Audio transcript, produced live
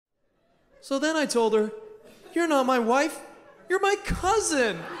So then I told her, "You're not my wife, you're my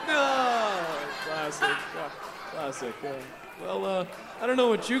cousin." Oh, classic, classic. Well, I don't know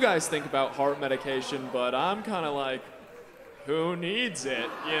what you guys think about heart medication, but I'm kind of like, who needs it,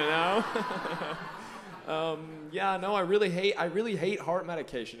 you know? Yeah, no, I really hate heart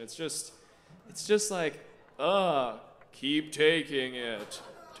medication. It's just like, keep taking it.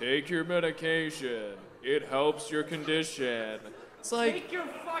 Take your medication. It helps your condition. It's like, take your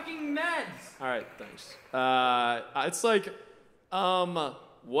fucking meds. All right, thanks. It's like,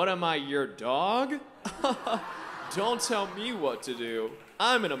 what am I, your dog? Don't tell me what to do.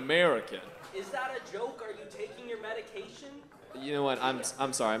 I'm an American. Is that a joke? Are you taking your medication? You know what?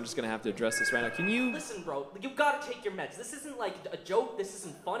 I'm sorry. I'm just gonna have to address this right now. Can you listen, bro? You gotta take your meds. This isn't like a joke. This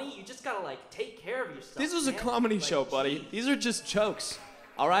isn't funny. You just gotta like take care of yourself. This was a comedy show, buddy. Geez. These are just jokes.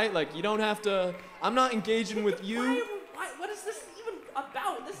 All right? Like you don't have to. I'm not engaging with you. What is this even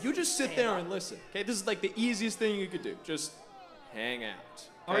about? You just sit there and listen. Okay? This is like the easiest thing you could do. Just hang out.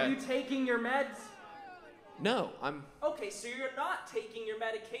 Okay? Are you taking your meds? No, I'm. Okay, so you're not taking your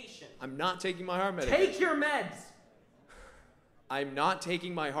medication. I'm not taking my heart medication. Take your meds. I'm not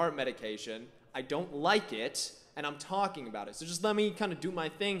taking my heart medication. I don't like it, and I'm talking about it. So just let me kind of do my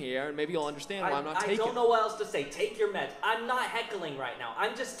thing here, and maybe you'll understand why I'm not taking it. I don't know what else to say. Take your meds. I'm not heckling right now.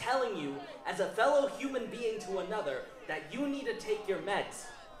 I'm just telling you, as a fellow human being to another, that you need to take your meds.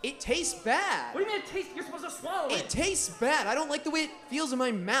 It tastes bad. What do you mean it tastes? You're supposed to swallow it. It tastes bad. I don't like the way it feels in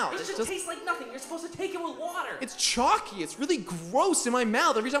my mouth. It just tastes like nothing. You're supposed to take it with water. It's chalky. It's really gross in my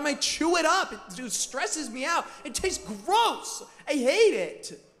mouth. Every time I chew it up, it stresses me out. It tastes gross. I hate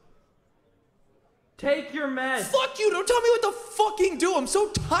it. Take your meds. Fuck you. Don't tell me what to fucking do. I'm so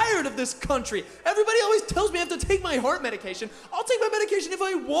tired of this country. Everybody always tells me I have to take my heart medication. I'll take my medication if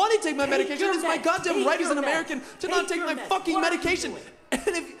I want to take my medication. It's my goddamn right as an American to not take my fucking medication. And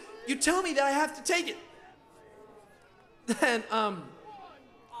if you tell me that I have to take it, then, Oh,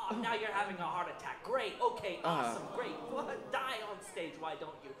 now you're having a heart attack. Great. Okay. Awesome. Great. Die on stage. Why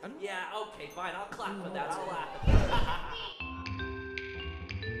don't you? Yeah. Okay. Fine. I'll clap for that. I'll laugh at that.